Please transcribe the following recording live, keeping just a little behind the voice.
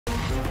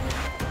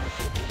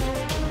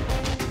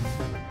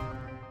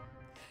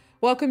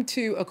Welcome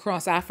to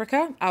Across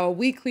Africa, our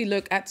weekly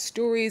look at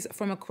stories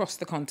from across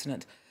the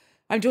continent.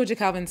 I'm Georgia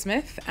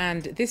Calvin-Smith,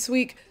 and this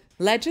week,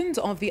 legends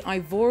of the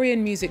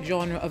Ivorian music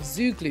genre of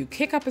Zouglou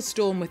kick up a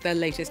storm with their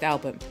latest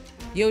album.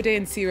 Yode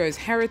and Siro's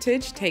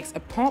heritage takes a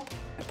pop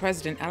at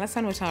President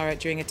Ouattara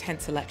during a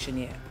tense election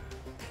year.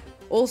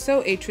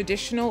 Also, a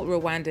traditional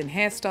Rwandan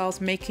hairstyle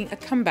making a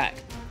comeback.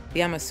 The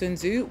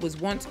Amasunzu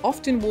was once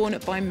often worn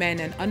by men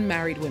and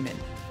unmarried women.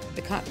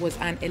 The cut was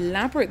an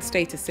elaborate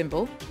status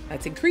symbol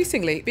that's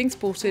increasingly being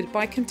sported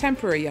by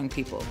contemporary young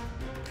people.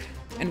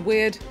 And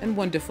weird and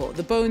wonderful,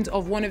 the bones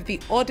of one of the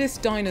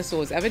oddest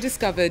dinosaurs ever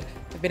discovered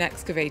have been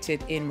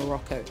excavated in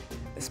Morocco.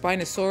 The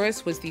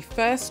Spinosaurus was the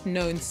first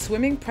known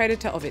swimming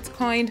predator of its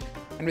kind,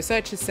 and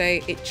researchers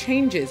say it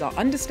changes our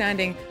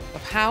understanding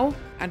of how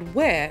and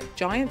where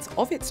giants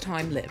of its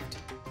time lived.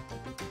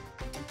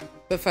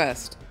 But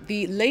first,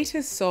 the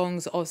latest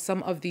songs of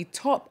some of the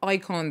top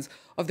icons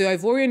of the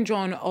Ivorian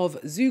genre of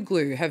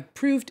Zouglou have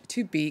proved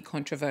to be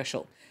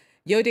controversial.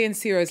 Yode and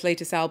Siro's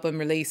latest album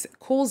release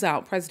calls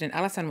out President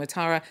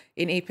Ouattara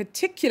in a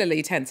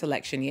particularly tense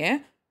election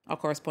year. Our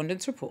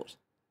correspondents report.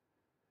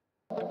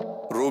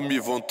 Romy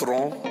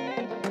Vontron,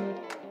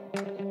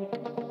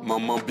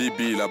 Maman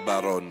Bibi la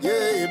Baronne.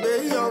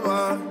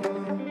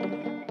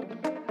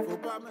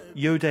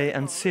 Yode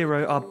and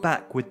Siro are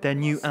back with their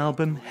new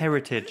album,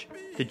 Heritage.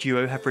 The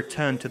duo have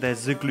returned to their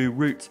Zouglou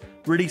roots,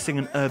 releasing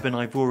an urban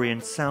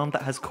Ivorian sound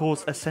that has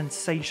caused a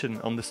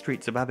sensation on the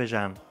streets of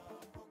Abidjan.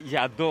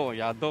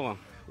 J'adore.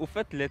 Au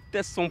fait, les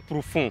textes sont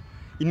profonds.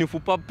 Il ne faut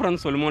pas prendre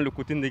seulement le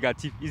côté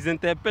négatif. Ils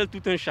interpellent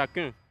tout un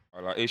chacun.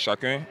 Voilà, et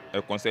chacun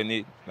est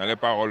concerné dans les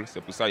paroles.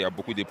 C'est pour ça qu'il y a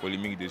beaucoup de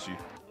polémiques dessus.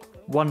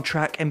 One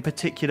track in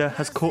particular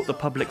has caught the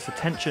public's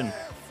attention.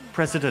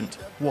 President,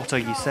 what are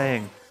you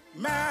saying?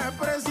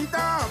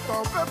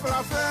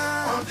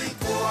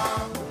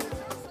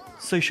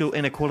 Social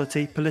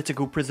inequality,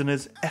 political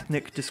prisoners,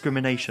 ethnic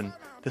discrimination.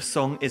 The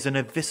song is an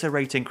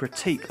eviscerating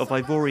critique of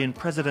Ivorian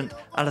President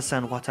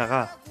Alassane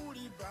Ouattara.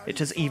 It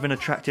has even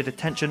attracted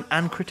attention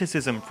and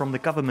criticism from the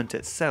government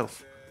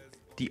itself.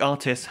 The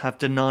artists have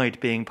denied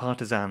being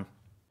partisan.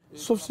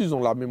 Sauf s'ils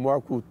ont la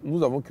mémoire courte,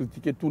 nous avons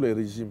critiqué tous les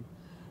régimes.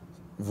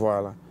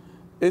 Voilà.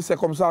 Et c'est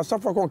comme ça, à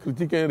chaque fois qu'on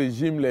critique un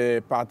régime, les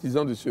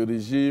partisans de ce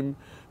régime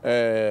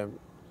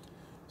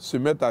se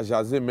mettent à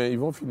jaser, mais ils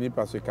vont finir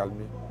par se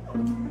calmer.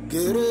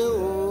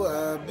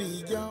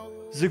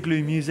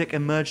 Zouglou music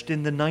emerged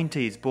in the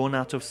 90s, born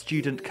out of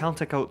student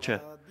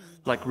counterculture.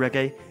 Like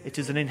reggae, it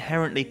is an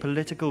inherently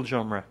political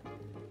genre.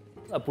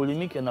 La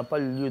polémique n'a pas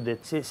lieu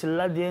d'être. C'est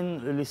l'ADN,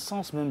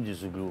 l'essence même du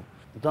Zouglou.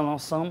 Dans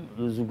l'ensemble,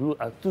 le Zouglou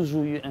a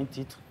toujours eu un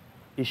titre.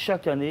 Et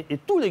chaque année, et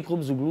tous les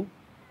groupes Zouglou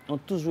ont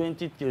toujours un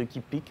titre qui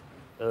pique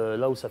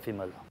là où ça fait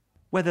mal.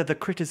 Whether the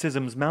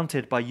criticisms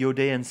mounted by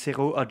Yode and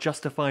Siro are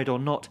justified or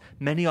not,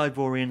 many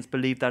Ivorians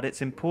believe that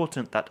it's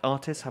important that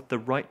artists have the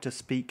right to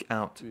speak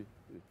out.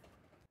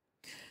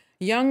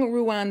 Young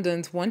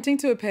Rwandans wanting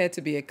to appear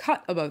to be a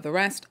cut above the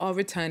rest are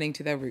returning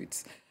to their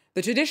roots.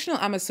 The traditional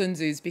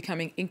Amasunzu is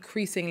becoming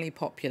increasingly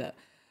popular.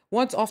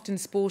 Once often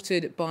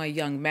sported by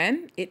young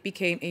men, it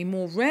became a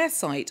more rare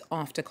sight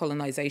after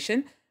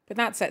colonization, but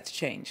that's set to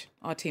change.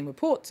 Our team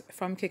reports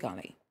from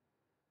Kigali.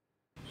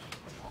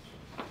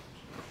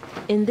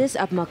 In this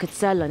upmarket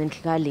salon in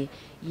Kigali,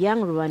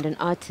 young Rwandan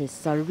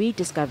artists are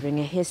rediscovering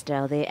a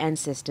hairstyle their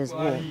ancestors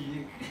wore.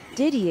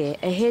 Didier,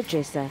 a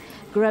hairdresser,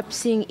 grew up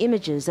seeing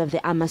images of the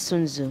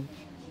Amasunzu.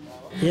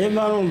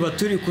 Numva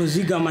turi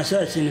kuzigama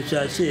cya kintu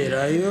cya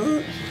kera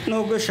yo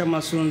nogosha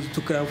amasunzu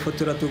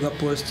tukayafotora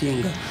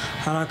tugapostinga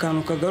hari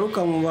akantu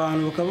kagaruka mu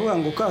bantu bakavuga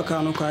ngo ka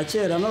kantu ka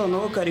kera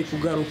noneho kari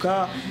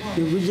kugaruka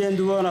nibwo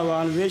ugenda ubona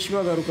abantu benshi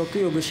bagaruka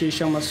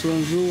kwiyogoshesha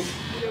amasunzu.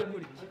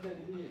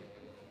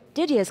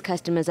 Didier's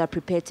customers are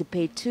prepared to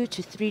pay 2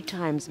 to 3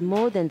 times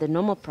more than the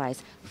normal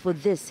price for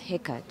this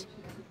haircut.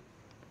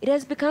 It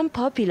has become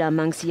popular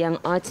amongst young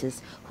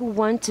artists who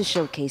want to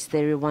showcase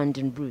their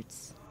Rwandan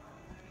roots.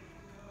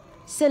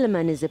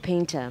 Seleman is a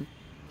painter.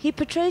 He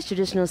portrays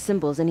traditional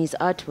symbols in his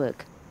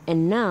artwork,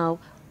 and now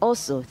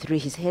also through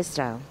his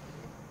hairstyle.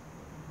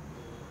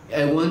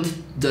 I want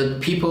the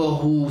people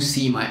who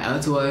see my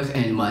artwork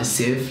and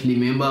myself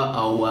remember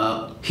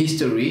our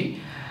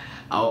history,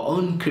 our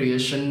own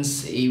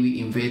creations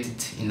we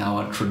invented in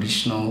our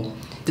traditional.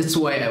 That's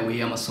why I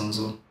wear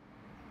Amasunzu.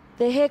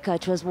 The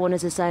haircut was worn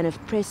as a sign of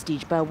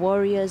prestige by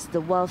warriors, the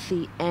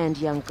wealthy, and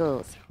young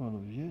girls.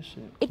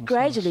 It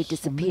gradually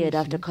disappeared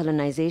after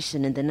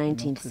colonization in the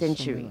 19th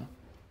century.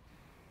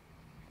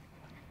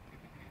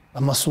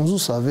 Amasunzu,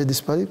 ça avait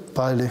disparu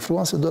par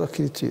l'influence de la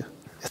culture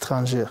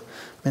étrangère.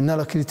 Maintenant,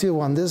 la culture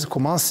rwandaise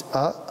commence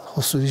à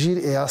ressurgir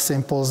et à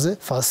s'imposer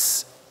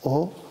face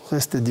au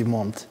reste du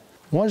monde.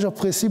 Moi,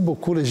 j'apprécie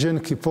beaucoup les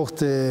jeunes qui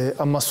portent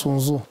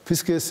Amasunzu,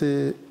 puisque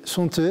ce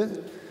sont eux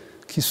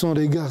qui sont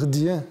les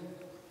gardiens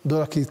de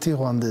la culture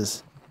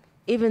rwandaise.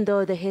 Even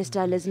though the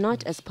hairstyle is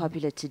not as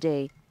popular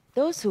today,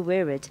 those who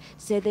wear it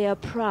say they are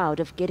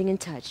proud of getting in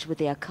touch with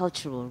their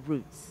cultural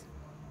roots.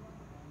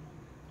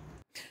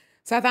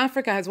 South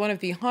Africa has one of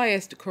the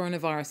highest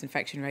coronavirus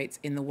infection rates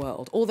in the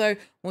world. Although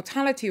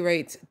mortality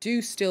rates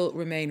do still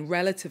remain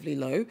relatively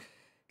low,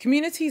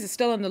 communities are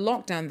still under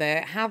lockdown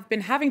there have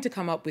been having to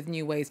come up with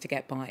new ways to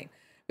get by.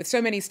 With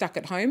so many stuck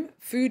at home,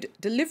 food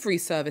delivery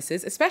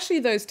services, especially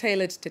those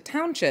tailored to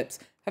townships,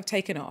 have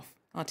taken off.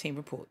 Our team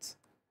reports.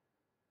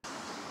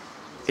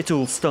 It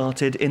all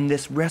started in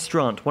this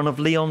restaurant, one of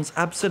Leon's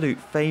absolute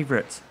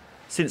favourites.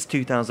 Since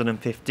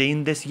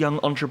 2015, this young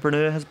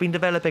entrepreneur has been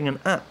developing an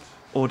app,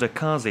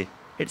 Oddest.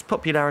 Its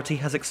popularity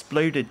has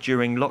exploded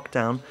during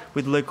lockdown,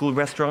 with local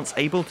restaurants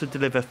able to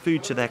deliver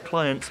food to their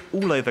clients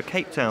all over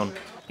Cape Town,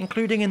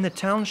 including in the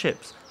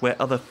townships, where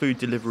other food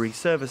delivery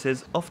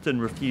services often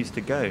refuse to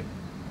go.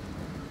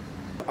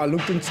 I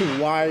looked into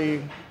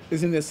why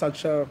isn't there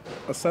such a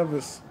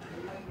service.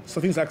 So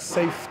things like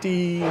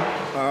safety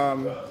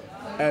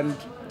and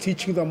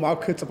teaching the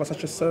markets about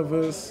such a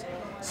service.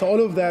 So all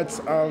of that,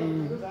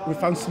 we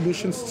found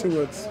solutions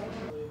to it.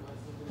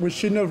 We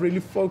shouldn't have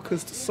really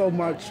focused so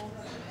much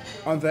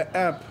on the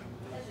app,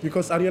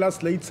 because I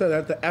realized later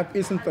that the app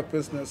isn't the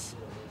business.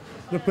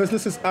 The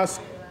business is us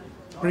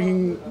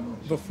bringing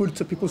the food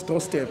to people's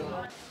doorstep.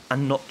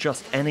 And not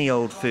just any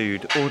old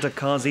food.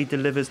 Oddest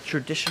delivers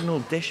traditional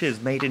dishes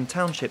made in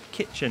township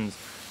kitchens,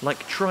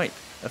 like tripe,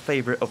 a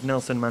favourite of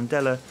Nelson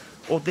Mandela,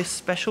 or this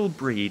special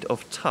breed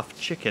of tough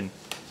chicken.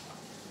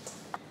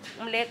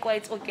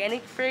 It's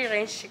organic, free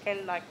range chicken,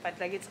 but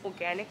it's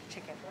organic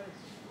chicken,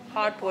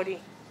 hard body.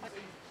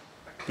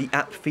 The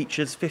app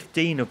features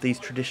 15 of these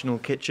traditional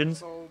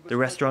kitchens. The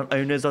restaurant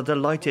owners are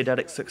delighted at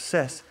its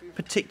success,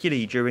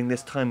 particularly during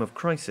this time of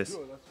crisis.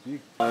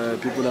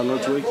 People are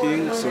not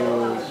working,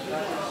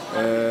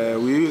 so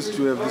we used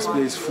to have this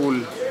place full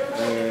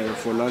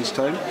for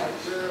lunchtime,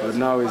 but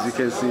now, as you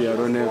can see, I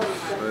don't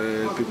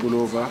have people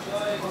over.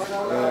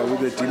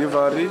 With the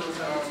delivery,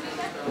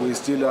 we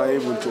still are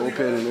able to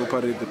open and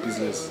operate the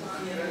business.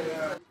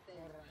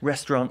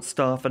 Restaurant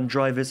staff and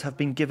drivers have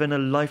been given a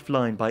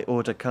lifeline by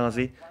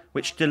Oddest,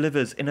 which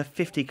delivers in a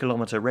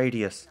 50-kilometre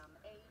radius.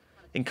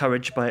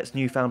 Encouraged by its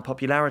newfound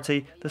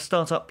popularity, the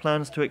startup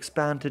plans to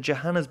expand to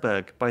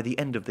Johannesburg by the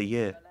end of the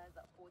year.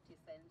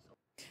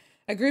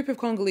 A group of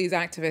Congolese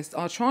activists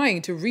are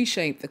trying to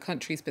reshape the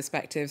country's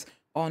perspectives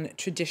on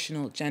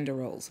traditional gender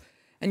roles.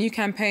 A new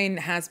campaign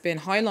has been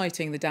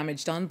highlighting the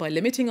damage done by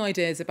limiting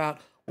ideas about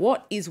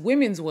what is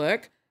women's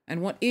work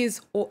and what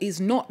is or is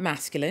not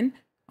masculine.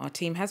 Our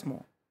team has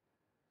more.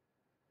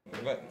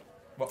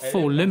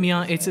 For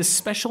Lumia, it's a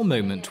special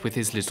moment with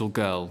his little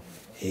girl.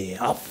 Et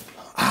hop!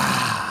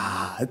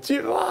 Ah, tu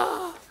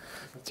vois,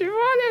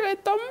 elle va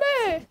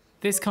tomber.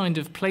 This kind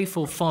of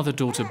playful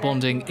father-daughter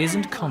bonding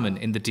isn't common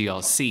in the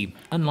DRC.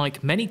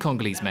 Unlike many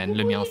Congolese men,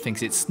 Lumia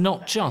thinks it's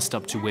not just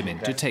up to women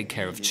to take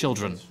care of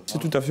children. C'est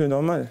tout à fait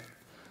normal.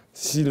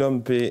 Si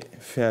l'homme peut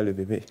faire le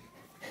bébé,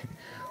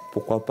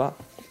 pourquoi pas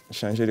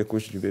changer les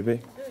couches du bébé?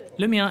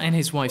 Lumia and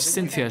his wife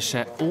Cynthia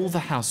share all the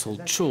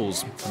household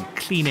chores, from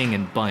cleaning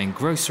and buying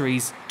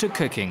groceries to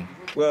cooking.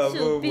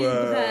 Bravo,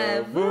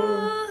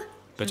 bravo.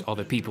 But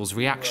other people's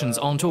reactions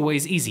aren't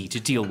always easy to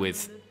deal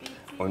with.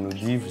 On nous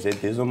dit, vous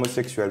êtes des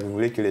homosexuels, vous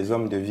voulez que les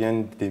hommes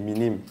deviennent des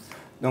minimes.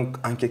 Donc,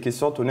 en quelque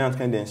sorte, on est en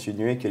train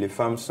d'insinuer que les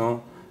femmes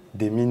sont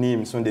des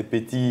minimes, sont des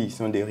petits,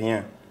 sont des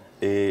riens.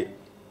 Et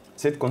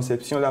cette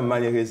conception-là,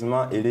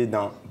 malheureusement, elle est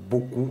dans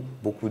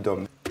beaucoup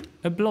d'hommes.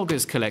 A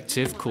bloggers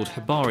collective called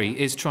Habari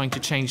is trying to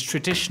change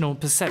traditional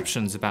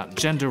perceptions about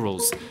gender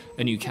roles.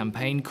 A new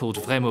campaign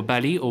called Vrai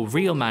Mobali, or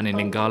Real Man in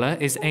Lingala,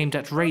 is aimed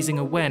at raising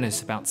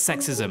awareness about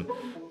sexism.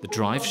 The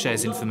drive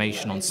shares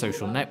information on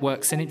social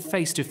networks and in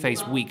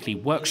face-to-face weekly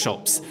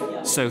workshops.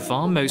 So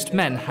far, most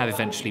men have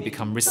eventually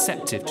become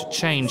receptive to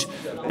change,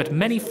 but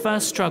many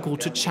first struggle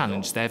to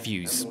challenge their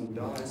views.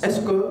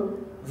 Est-ce que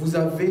vous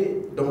avez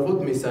dans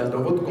votre message,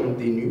 dans votre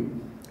contenu,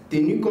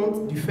 tenu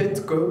compte du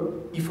fait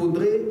qu'il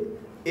faudrait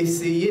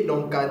essayer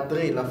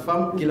d'encadrer la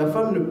femme, que la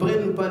femme ne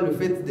prenne pas le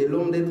fait de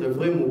l'homme d'être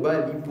vrai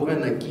mobile pour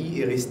un acquis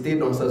et rester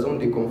dans sa zone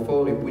de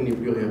confort et puis ne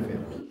plus rien faire?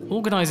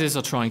 Organisers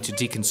are trying to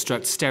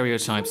deconstruct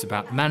stereotypes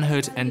about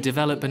manhood and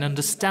develop an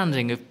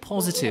understanding of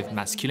positive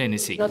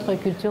masculinity. Notre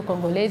culture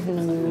congolaise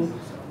nous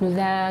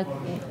a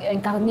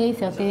incarné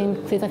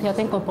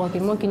certains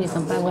comportements qui ne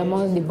sont pas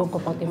vraiment des bons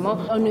comportements.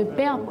 On ne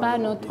perd pas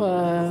notre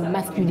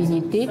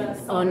masculinité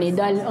en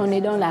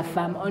aidant la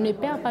femme. On ne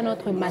perd pas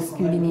notre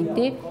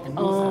masculinité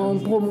en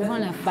promouvant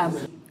la femme.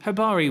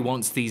 Habari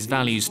wants these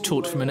values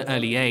taught from an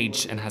early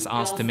age and has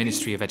asked the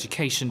Ministry of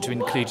Education to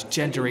include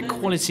gender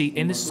equality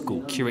in the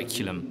school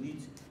curriculum.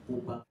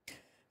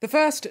 The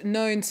first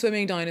known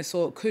swimming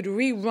dinosaur could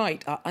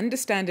rewrite our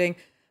understanding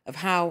of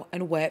how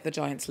and where the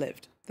giants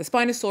lived. The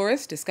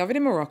Spinosaurus, discovered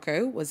in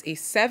Morocco, was a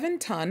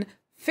 7-ton,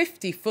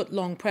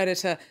 50-foot-long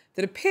predator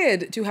that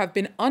appeared to have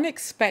been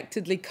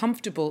unexpectedly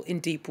comfortable in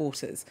deep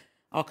waters.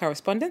 Our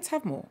correspondents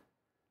have more.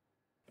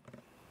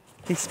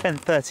 He spent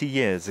 30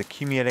 years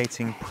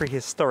accumulating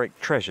prehistoric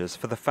treasures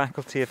for the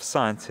Faculty of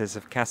Sciences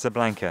of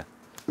Casablanca.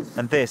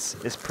 And this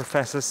is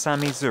Professor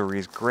Sami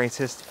Zouri's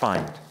greatest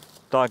find.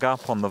 dug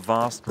up on the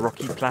vast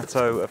rocky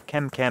plateau of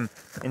Kemkem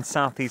in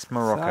southeast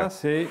Morocco. Ça,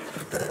 c'est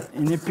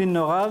une épine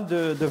neurale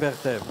de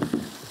vertèbre.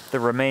 The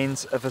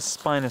remains of a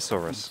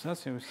Spinosaurus,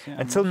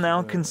 until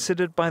now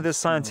considered by the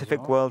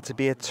scientific world to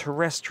be a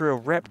terrestrial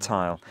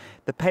reptile.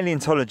 The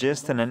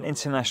paleontologist and an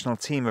international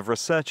team of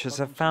researchers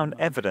have found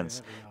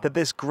evidence that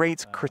this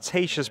great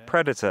Cretaceous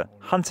predator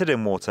hunted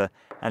in water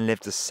and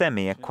lived a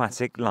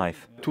semi-aquatic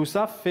life. Tout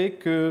ça fait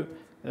que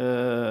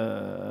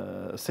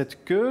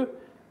cette queue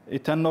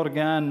est un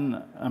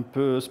organe un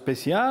peu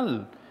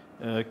spécial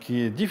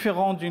qui est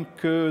différent d'une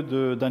queue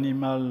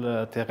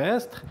d'animal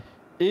terrestre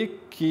et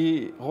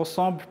qui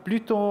ressemble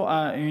plutôt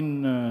à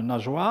une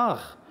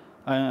nageoire,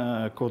 à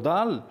un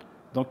caudal,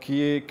 donc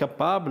qui est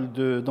capable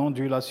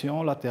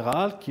d'ondulation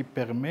latérale qui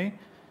permet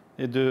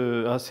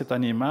à cet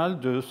animal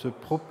de se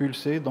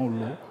propulser dans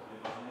l'eau.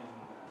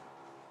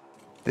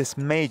 This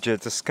major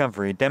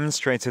discovery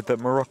demonstrated that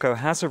Morocco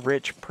has a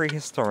rich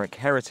prehistoric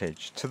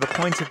heritage, to the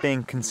point of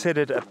being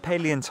considered a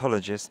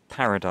paleontologist's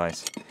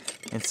paradise.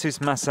 In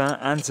Souss-Massa,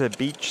 Anza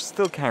Beach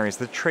still carries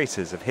the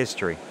traces of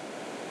history.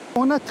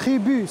 On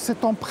attribue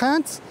cette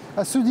empreinte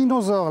à ce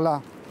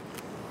dinosaure-là,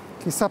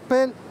 qui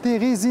s'appelle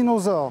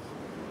Therizinosaure,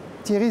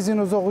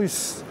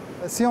 Therizinosaurus.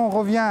 Si on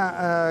revient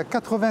à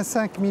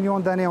 85 millions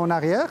d'années en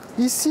arrière,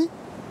 ici,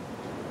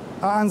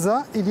 à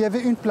Anza, il y avait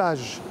une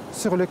plage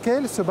sur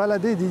laquelle se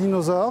baladaient des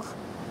dinosaures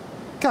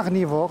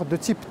carnivores de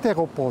type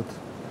théropode.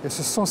 Et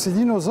ce sont ces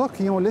dinosaures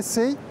qui ont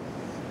laissé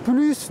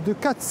plus de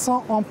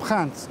 400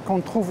 empreintes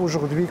qu'on trouve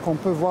aujourd'hui, qu'on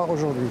peut voir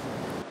aujourd'hui.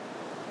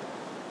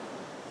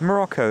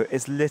 Morocco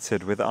is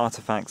littered with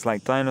artifacts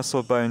like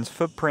dinosaur bones,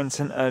 footprints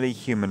and early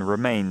human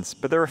remains,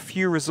 but there are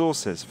few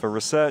resources for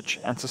research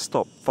and to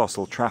stop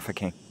fossil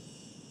trafficking.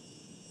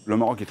 Le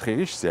Maroc est très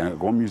riche, c'est un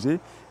grand musée,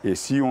 et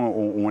si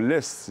on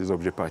laisse ces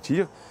objets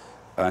partir,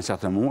 à un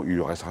certain moment, il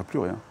ne restera plus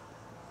rien.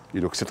 Et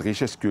donc cette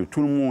richesse que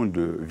tout le monde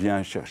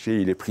vient chercher,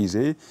 il est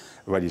prisé,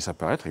 va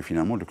disparaître, et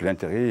finalement, donc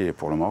l'intérêt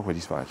pour le Maroc va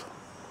disparaître.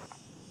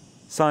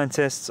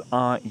 Scientists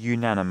are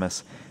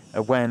unanimous.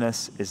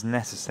 Awareness is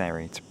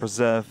necessary to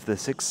preserve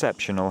this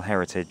exceptional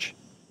heritage.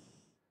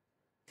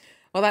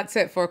 Well, that's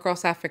it for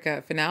Across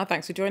Africa for now.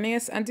 Thanks for joining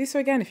us, and do so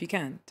again if you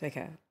can. Take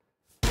care.